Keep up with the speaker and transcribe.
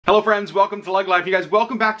Hello friends, welcome to Legg Life. You guys,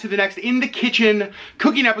 welcome back to the next In the Kitchen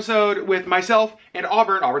cooking episode with myself and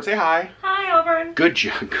Auburn. Auburn, say hi. Hi, Auburn. Good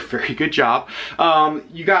job, very good job.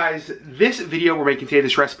 You guys, this video we're making today,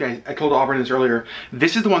 this recipe, I told Auburn this earlier,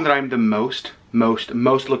 this is the one that I'm the most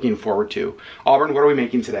looking forward to. Auburn, what are we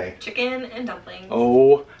making today? Chicken and dumplings.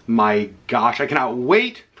 Oh my gosh, I cannot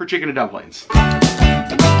wait for chicken and dumplings.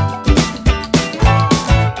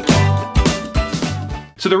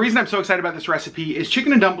 So the reason I'm so excited about this recipe is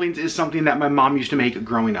chicken and dumplings is something that my mom used to make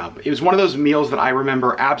growing up. It was one of those meals that I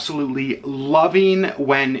remember absolutely loving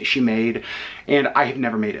when she made, and I have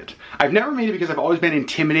never made it. I've never made it because I've always been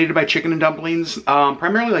intimidated by chicken and dumplings,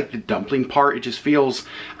 primarily like the dumpling part. It just feels,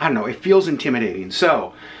 I don't know, it feels intimidating.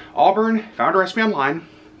 So Auburn found a recipe online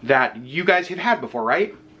that you guys have had before,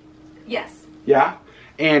 right? Yes. Yeah?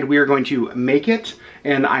 And we are going to make it,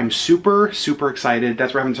 and I'm super excited. That's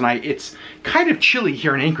what we're having tonight. It's kind of chilly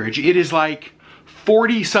here in Anchorage. It is like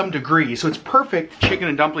 40 some degrees, so it's perfect chicken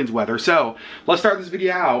and dumplings weather. So let's start this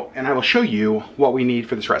video out and I will show you what we need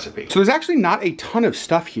for this recipe. So there's actually not a ton of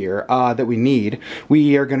stuff here that we need.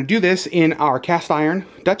 We are gonna do this in our cast iron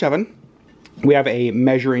Dutch oven. We have a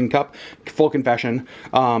measuring cup. Full confession,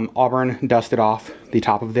 Auburn dusted off the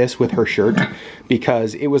top of this with her shirt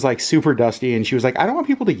because it was like super dusty, and she was like, I don't want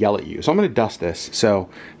people to yell at you, so I'm gonna dust this. So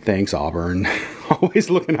thanks, Auburn.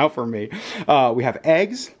 Always looking out for me. We have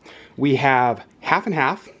eggs. We have half and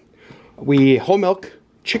half. We whole milk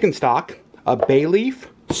chicken stock, a bay leaf,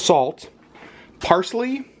 salt,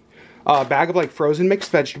 parsley, a bag of like frozen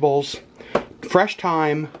mixed vegetables, fresh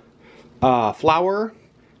thyme, flour,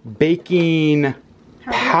 baking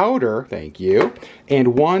powder, thank you,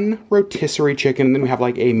 and one rotisserie chicken, and then we have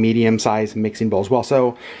like a medium-sized mixing bowl as well.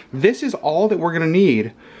 So this is all that we're gonna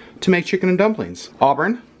need to make chicken and dumplings.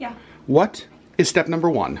 Auburn? Yeah. What is step number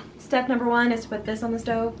one? Step number one is to put this on the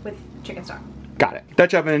stove with chicken stock. Got it.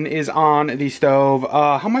 Dutch oven is on the stove.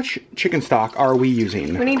 How much chicken stock are we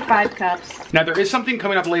using? We need 5 cups. Now there is something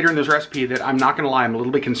coming up later in this recipe that I'm not gonna lie, I'm a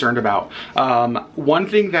little bit concerned about. One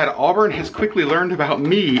thing that Auburn has quickly learned about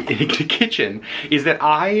me in the kitchen is that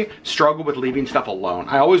I struggle with leaving stuff alone.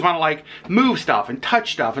 I always wanna like move stuff and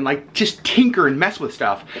touch stuff and like just tinker and mess with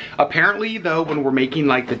stuff. Apparently though, when we're making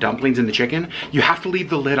like the dumplings and the chicken, you have to leave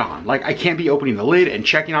the lid on. Like I can't be opening the lid and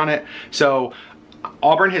checking on it. So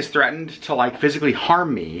Auburn has threatened to like physically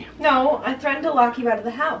harm me. No, I threatened to lock you out of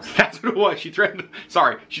the house. That's what it was. She threatened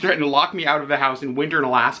to lock me out of the house in winter in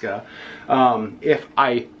Alaska if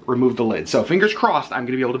I remove the lid. So fingers crossed, I'm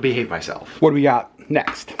gonna be able to behave myself. What do we got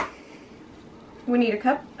next? We need a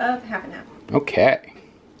cup of half and half. Okay.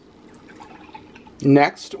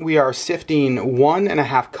 Next, we are sifting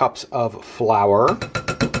 1.5 cups of flour.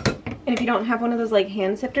 And if you don't have one of those like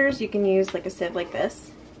hand sifters, you can use like a sieve like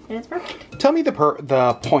this. And it's perfect. Tell me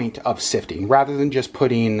the point of sifting rather than just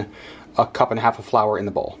putting 1.5 cups of flour in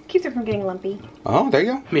the bowl. Keeps it from getting lumpy. Oh, there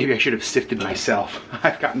you go. Maybe I should have sifted myself.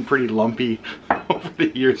 I've gotten pretty lumpy over the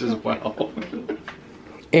years as well.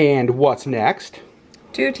 And what's next?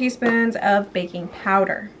 2 teaspoons of baking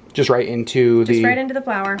powder. Just right into the... Just right into the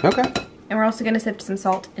flour. Okay. And we're also going to sift some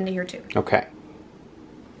salt into here too. Okay.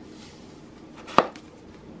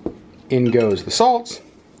 In goes the salt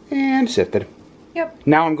and sifted. Yep.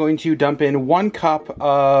 Now I'm going to dump in 1 cup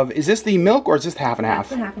of, is this the milk or is this the half and half?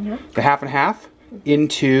 That's the half and half. The half and half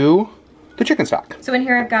into the chicken stock. So in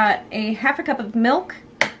here I've got a 1/2 cup of milk,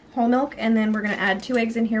 whole milk, and then we're gonna add 2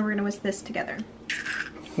 eggs in here. We're gonna whisk this together.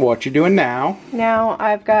 What you doing now? Now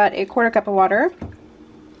I've got a 1/4 cup of water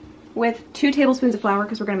with 2 tablespoons of flour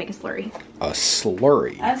because we're gonna make a slurry. A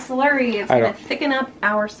slurry? A slurry is gonna thicken up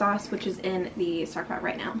our sauce, which is in the stock pot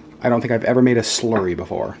right now. I don't think I've ever made a slurry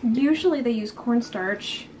before. Usually they use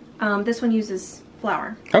cornstarch. This one uses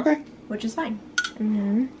flour. Okay. Which is fine. And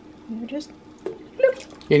then you just bloop.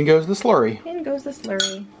 In goes the slurry. In goes the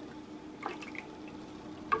slurry.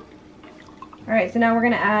 Alright, so now we're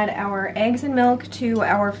gonna add our eggs and milk to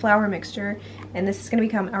our flour mixture, and this is gonna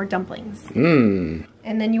become our dumplings. Mmm.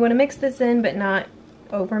 And then you wanna mix this in, but not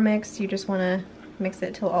over mix. You just wanna mix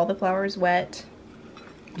it till all the flour is wet.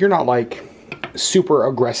 You're not like super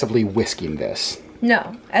aggressively whisking this.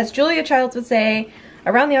 No. As Julia Childs would say,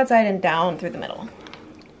 around the outside and down through the middle.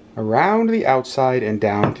 Around the outside and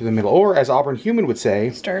down through the middle. Or as Auburn Human would say,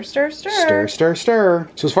 stir, stir, stir. Stir, stir, stir.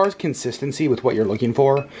 So as far as consistency with what you're looking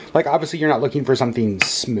for, like obviously you're not looking for something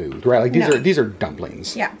smooth, right? Like these are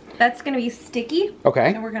dumplings. Yeah. That's gonna be sticky.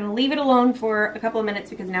 Okay. And we're gonna leave it alone for a couple of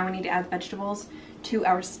minutes because now we need to add vegetables to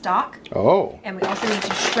our stock. Oh. And we also need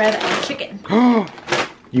to shred our chicken.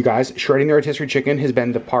 You guys, shredding the rotisserie chicken has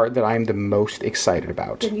been the part that I'm the most excited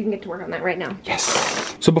about. Then you can get to work on that right now.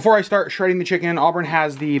 Yes. So before I start shredding the chicken, Auburn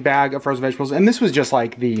has the bag of frozen vegetables, and this was just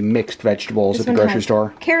like the mixed vegetables at the grocery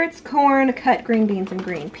store. Carrots, corn, cut green beans, and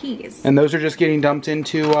green peas. And those are just getting dumped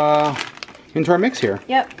into our mix here.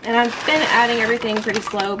 Yep, and I've been adding everything pretty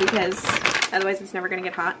slow because otherwise it's never gonna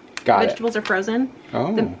get hot. Got it. Vegetables are frozen.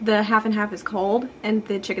 Oh. The half and half is cold, and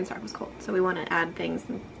the chicken stock was cold. So we want to add things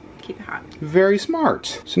and keep it hot. Very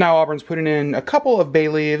smart. So now Auburn's putting in a couple of bay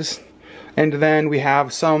leaves, and then we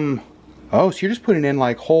have some. Oh, so you're just putting in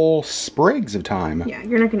like whole sprigs of thyme. Yeah,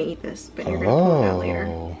 you're not gonna eat this, but you're gonna pull it out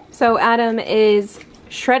later. So Adam is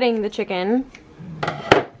shredding the chicken,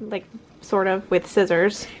 like sort of with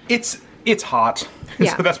scissors. It's hot.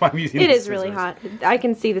 Yeah. So that's why I'm using it. It is really hot. I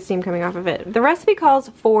can see the steam coming off of it. The recipe calls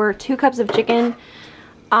for 2 cups of chicken.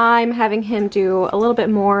 I'm having him do a little bit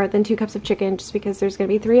more than 2 cups of chicken just because there's gonna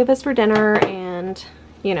be 3 of us for dinner, and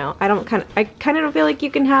you know, I kind of don't feel like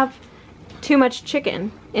you can have too much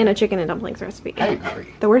chicken in a chicken and dumplings recipe. I agree.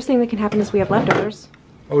 The worst thing that can happen is we have leftovers.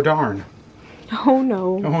 Oh darn. Oh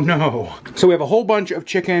no. Oh no. So we have a whole bunch of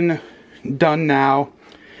chicken done now.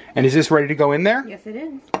 And is this ready to go in there? Yes, it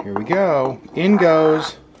is. Here we go. In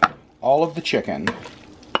goes all of the chicken.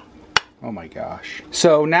 Oh my gosh.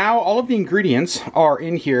 So now all of the ingredients are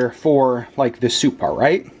in here for like the soup part,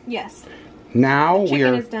 right? Yes. Now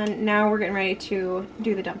chicken is done. Now we're getting ready to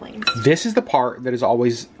do the dumplings. This is the part that has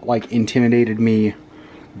always like intimidated me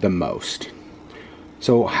the most.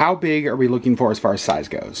 So how big are we looking for as far as size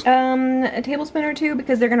goes? A tablespoon or 2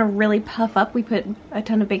 because they're gonna really puff up. We put a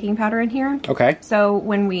ton of baking powder in here. Okay. So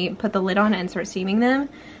when we put the lid on it and start steaming them,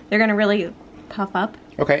 they're gonna really puff up.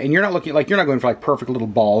 Okay, and you're not looking like you're not going for like perfect little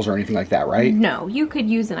balls or anything like that, right? No, you could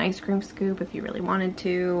use an ice cream scoop if you really wanted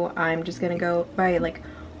to. I'm just gonna go by like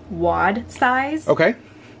wad size. Okay.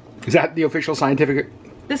 Is that the official scientific?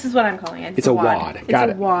 This is what I'm calling it. It's a wad. Got it.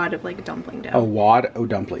 It's a wad of like a dumpling dough. A wad of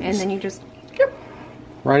dumplings. And then you just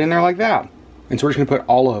right in there like that. And so we're just gonna put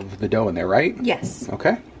all of the dough in there, right? Yes.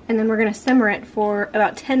 Okay. And then we're gonna simmer it for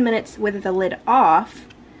about 10 minutes with the lid off.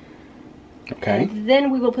 Okay. And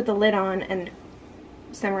then we will put the lid on and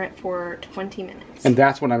simmer it for 20 minutes. And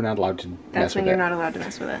that's when I'm not allowed to mess with it. That's when you're not allowed to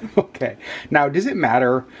mess with it. Okay. Now, does it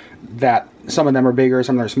matter that some of them are bigger,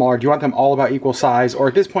 some of them are smaller? Do you want them all about equal size? Or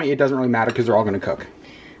at this point, it doesn't really matter because they're all gonna cook?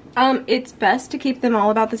 It's best to keep them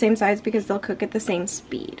all about the same size because they'll cook at the same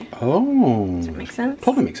speed. Oh. Does that make sense?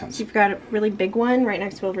 Totally makes sense. You've got a really big one right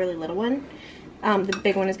next to a really little one. The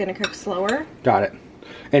big one is going to cook slower. Got it.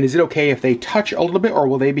 And is it okay if they touch a little bit, or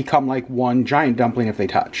will they become like one giant dumpling if they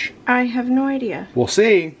touch? I have no idea. We'll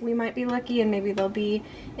see. We might be lucky and maybe they'll be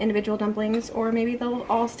individual dumplings, or maybe they'll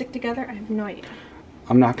all stick together. I have no idea.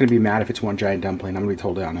 I'm not going to be mad if it's one giant dumpling. I'm going to be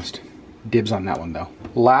totally honest. Dibs on that one, though.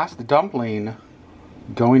 Last dumpling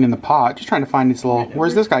going in the pot. Just trying to find this little...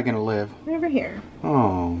 Where's this guy going to live? Right over here.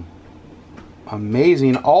 Oh.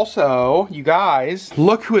 Amazing. Also, you guys,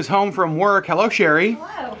 look who is home from work. Hello, Sherri.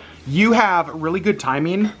 Hello. You have really good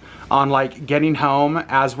timing on like getting home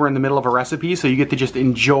as we're in the middle of a recipe, so you get to just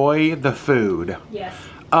enjoy the food. Yes.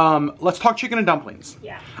 Let's talk chicken and dumplings.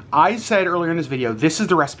 Yeah. I said earlier in this video, this is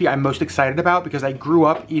the recipe I'm most excited about because I grew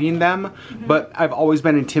up eating them, but I've always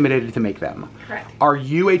been intimidated to make them. Correct. Are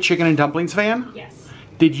you a chicken and dumplings fan? Yes.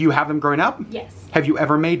 Did you have them growing up? Yes. Have you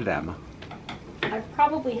ever made them? I've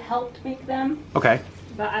probably helped make them, Okay.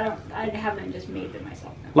 but I haven't just made them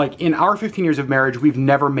myself. No. Like in our 15 years of marriage, we've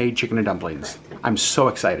never made chicken and dumplings. I'm so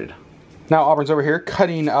excited. Now Auburn's over here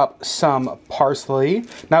cutting up some parsley.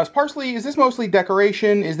 Now is this mostly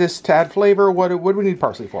decoration? Is this to add flavor? What do we need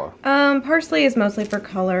parsley for? Parsley is mostly for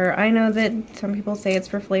color. I know that some people say it's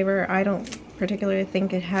for flavor. I don't particularly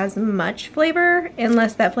think it has much flavor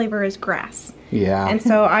unless that flavor is grass. Yeah. And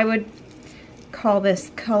so I would call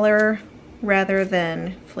this color rather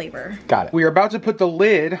than flavor. Got it. We are about to put the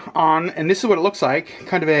lid on, and this is what it looks like.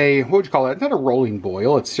 Kind of a, what would you call it? Not a rolling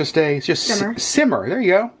boil. It's just Simmer. Simmer. There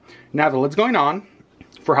you go. Now the lid's going on.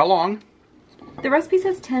 For how long? The recipe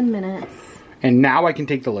says 10 minutes. And now I can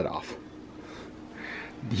take the lid off.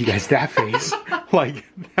 You guys, that face, like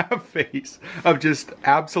that face of just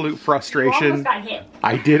absolute frustration. You almost got hit.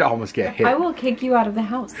 I did almost get hit. I will kick you out of the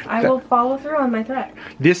house. I will follow through on my threat.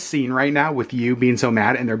 This scene right now with you being so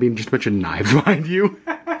mad and there being just a bunch of knives behind you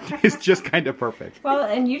is just kind of perfect. Well,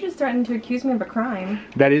 and you just threatened to accuse me of a crime.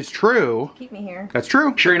 That is true. Keep me here. That's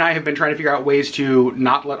true. Sherri and I have been trying to figure out ways to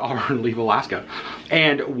not let Auburn leave Alaska.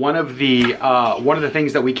 And one of the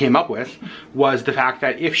things that we came up with was the fact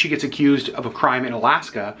that if she gets accused of a crime in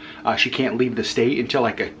Alaska, she can't leave the state until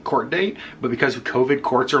like a court date. But because of COVID,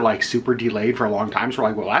 courts are like super delayed for a long time. So we're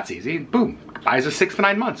like, well, that's easy. Boom. Buys us 6 to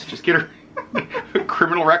 9 months. Just get her a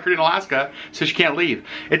criminal record in Alaska so she can't leave.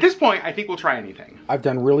 At this point, I think we'll try anything. I've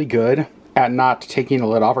done really good at not taking the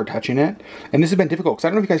lid off or touching it. And this has been difficult because I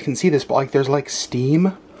don't know if you guys can see this, but like there's like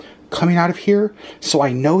steam coming out of here. So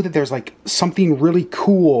I know that there's like something really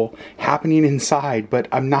cool happening inside, but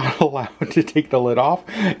I'm not allowed to take the lid off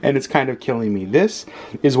and it's kind of killing me. This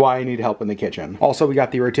is why I need help in the kitchen. Also, we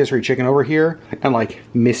got the rotisserie chicken over here and like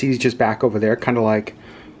Missy's just back over there, kind of like,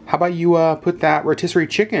 how about you put that rotisserie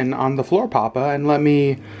chicken on the floor, Papa, and let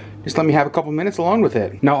me have a couple minutes alone with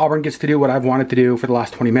it. Now Auburn gets to do what I've wanted to do for the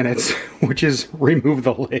last 20 minutes, which is remove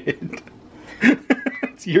the lid.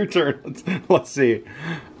 It's your turn. Let's see.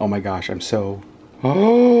 Oh my gosh, I'm so...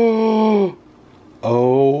 Oh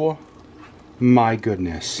my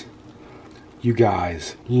goodness. You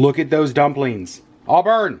guys, look at those dumplings.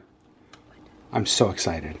 Auburn! I'm so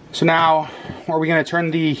excited. So now, are we gonna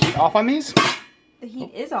turn the heat off on these? The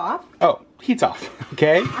heat is off. Oh, heat's off,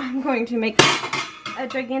 okay. I'm going to make a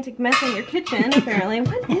gigantic mess in your kitchen, apparently.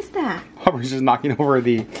 What is that? Auburn's just knocking over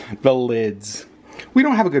the lids. We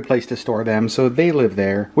don't have a good place to store them, so they live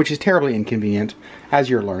there, which is terribly inconvenient, as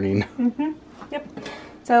you're learning. Mm-hmm. Yep.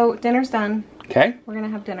 So, dinner's done. Okay. We're gonna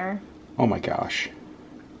have dinner. Oh my gosh.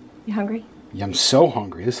 You hungry? Yeah, I'm so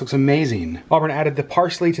hungry. This looks amazing. Auburn added the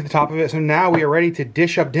parsley to the top of it, so now we are ready to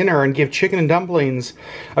dish up dinner and give chicken and dumplings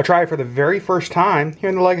a try for the very first time here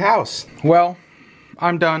in the Legg house. Well,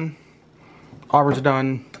 I'm done. Auburn's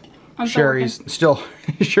done. Sherri's still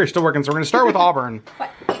Sherri's still working, so we're gonna start with Auburn. What?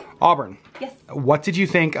 Auburn. Yes. What did you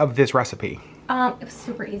think of this recipe? It was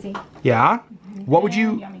super easy. Yeah? What would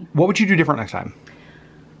you do different next time?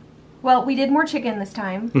 Well, we did more chicken this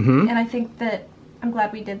time, and I think that I'm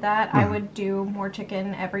glad we did that. I would do more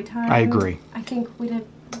chicken every time. I agree. I think we did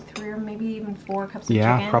 3 or maybe even 4 cups of chicken.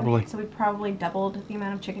 Yeah, probably. So we probably doubled the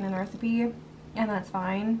amount of chicken in the recipe, and that's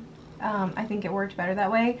fine. I think it worked better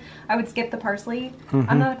that way. I would skip the parsley.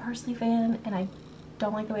 I'm not a parsley fan, and I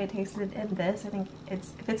don't like the way it tasted in this. I think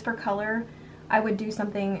if it's for color, I would do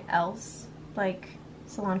something else, like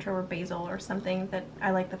cilantro or basil or something that I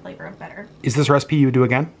like the flavor of better. Is this recipe you would do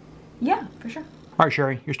again? Yeah, for sure. All right,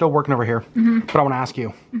 Sherri, you're still working over here, but I want to ask you,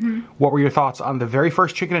 what were your thoughts on the very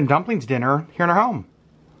first chicken and dumplings dinner here in our home?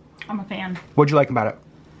 I'm a fan. What'd you like about it?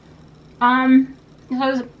 So I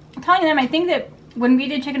was telling them, I think that when we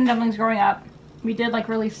did chicken and dumplings growing up, we did like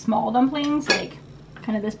really small dumplings, like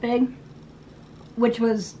kind of this big, which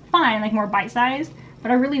was fine, like more bite-sized,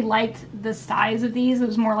 but I really liked the size of these. It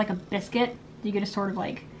was more like a biscuit. You could just sort of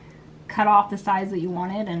like cut off the size that you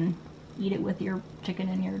wanted and eat it with your chicken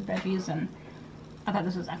and your veggies, and I thought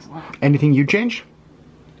this was excellent. Anything you'd change?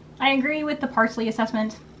 I agree with the parsley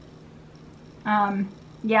assessment.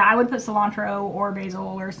 Yeah, I would put cilantro or basil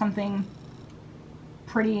or something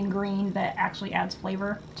pretty and green that actually adds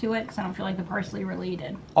flavor to it, because I don't feel like the parsley really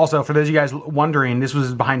did. Also, for those of you guys wondering, this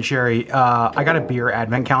was behind Sherri. I got a beer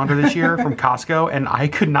advent calendar this year from Costco, and I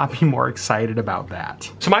could not be more excited about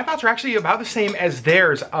that. So my thoughts are actually about the same as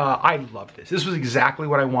theirs. I loved this. This was exactly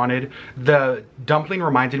what I wanted. The dumpling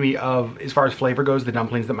reminded me of, as far as flavor goes, the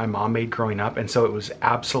dumplings that my mom made growing up, and so it was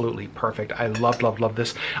absolutely perfect. I loved, loved, loved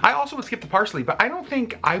this. I also would skip the parsley, but I don't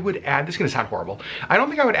think I would add, this is gonna sound horrible, I don't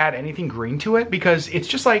think I would add anything green to it, because it's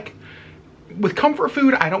just like, with comfort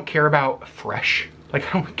food, I don't care about fresh. Like,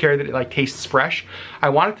 I don't care that it like tastes fresh. I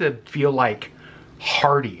want it to feel like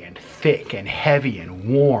hearty and thick and heavy and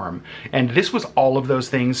warm. And this was all of those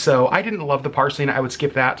things. So I didn't love the parsley and I would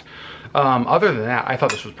skip that. Other than that, I thought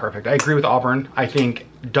this was perfect. I agree with Auburn. I think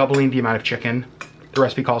doubling the amount of chicken the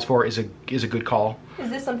recipe calls for is a good call. Is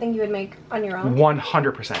this something you would make on your own?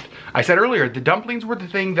 100%. I said earlier, the dumplings were the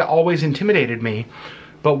thing that always intimidated me,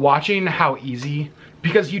 but watching how easy,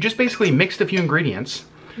 because you just basically mixed a few ingredients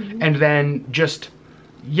and then just,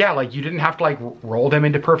 yeah, like you didn't have to like roll them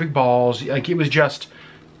into perfect balls. Like it was just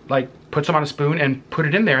like put some on a spoon and put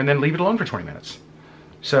it in there and then leave it alone for 20 minutes.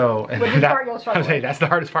 So, and that, I would say that's the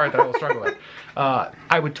hardest part that I will struggle with.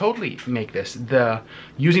 I would totally make this.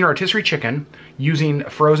 Using rotisserie chicken, using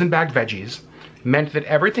frozen bagged veggies, meant that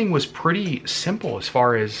everything was pretty simple as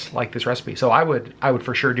far as like this recipe. So I would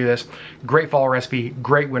for sure do this. Great fall recipe,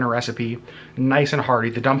 great winter recipe, nice and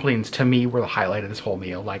hearty. The dumplings to me were the highlight of this whole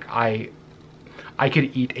meal. Like I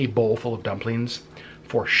could eat a bowl full of dumplings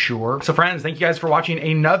for sure. So friends, thank you guys for watching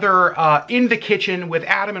another In the Kitchen with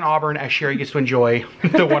Adam and Auburn as Sherri gets to enjoy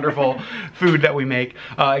the wonderful food that we make.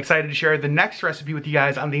 Excited to share the next recipe with you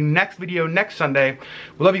guys on the next video next Sunday.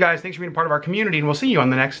 We love you guys. Thanks for being a part of our community, and we'll see you on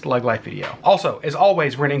the next Legg Life video. Also, as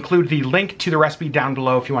always, we're gonna include the link to the recipe down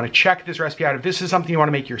below if you wanna check this recipe out. If this is something you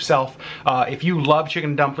wanna make yourself, if you love chicken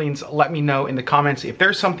and dumplings, let me know in the comments. If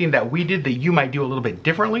there's something that we did that you might do a little bit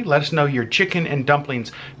differently, let us know your chicken and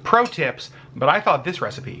dumplings pro tips. But I thought this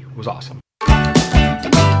recipe was awesome.